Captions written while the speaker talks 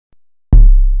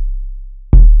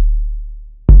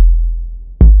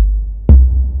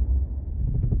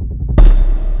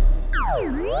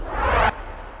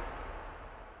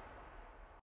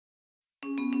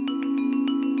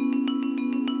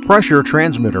Pressure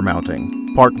transmitter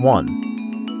mounting, Part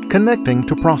 1. Connecting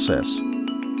to process.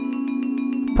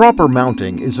 Proper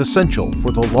mounting is essential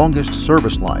for the longest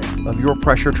service life of your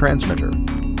pressure transmitter.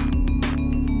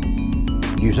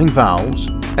 Using valves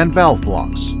and valve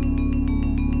blocks.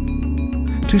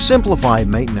 To simplify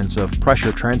maintenance of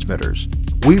pressure transmitters,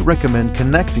 we recommend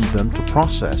connecting them to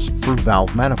process through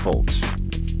valve manifolds.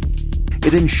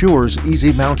 It ensures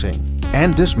easy mounting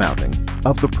and dismounting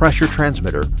of the pressure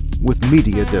transmitter with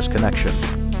media disconnection.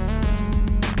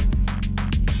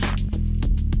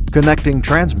 Connecting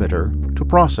transmitter to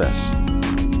process.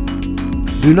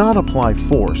 Do not apply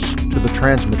force to the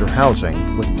transmitter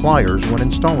housing with pliers when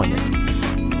installing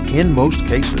it. In most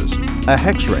cases, a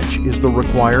hex wrench is the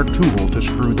required tool to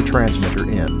screw the transmitter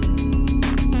in.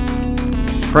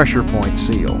 Pressure point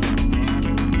seal.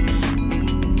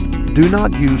 Do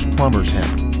not use plumber's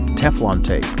hemp, Teflon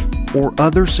tape, or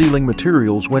other sealing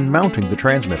materials when mounting the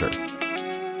transmitter.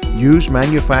 Use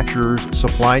manufacturer's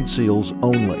supplied seals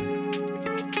only.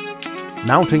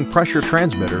 Mounting pressure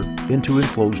transmitter into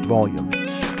enclosed volume.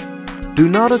 Do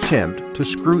not attempt to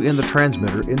screw in the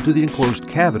transmitter into the enclosed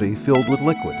cavity filled with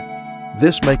liquid.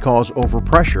 This may cause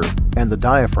overpressure and the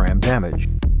diaphragm damage.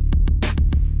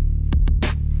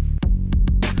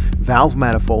 Valve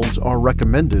manifolds are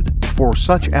recommended for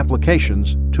such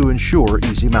applications to ensure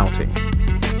easy mounting.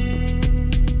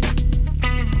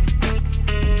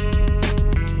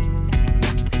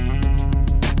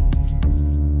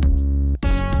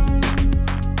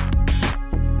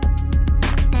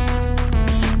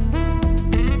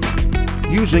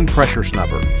 Using pressure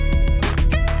snubber.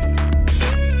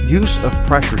 Use of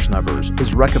pressure snubbers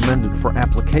is recommended for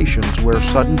applications where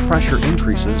sudden pressure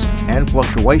increases and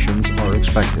fluctuations are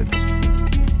expected.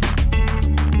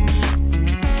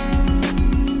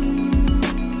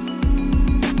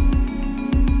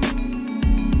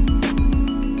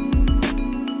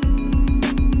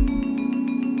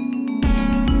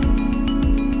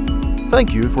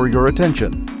 Thank you for your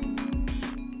attention.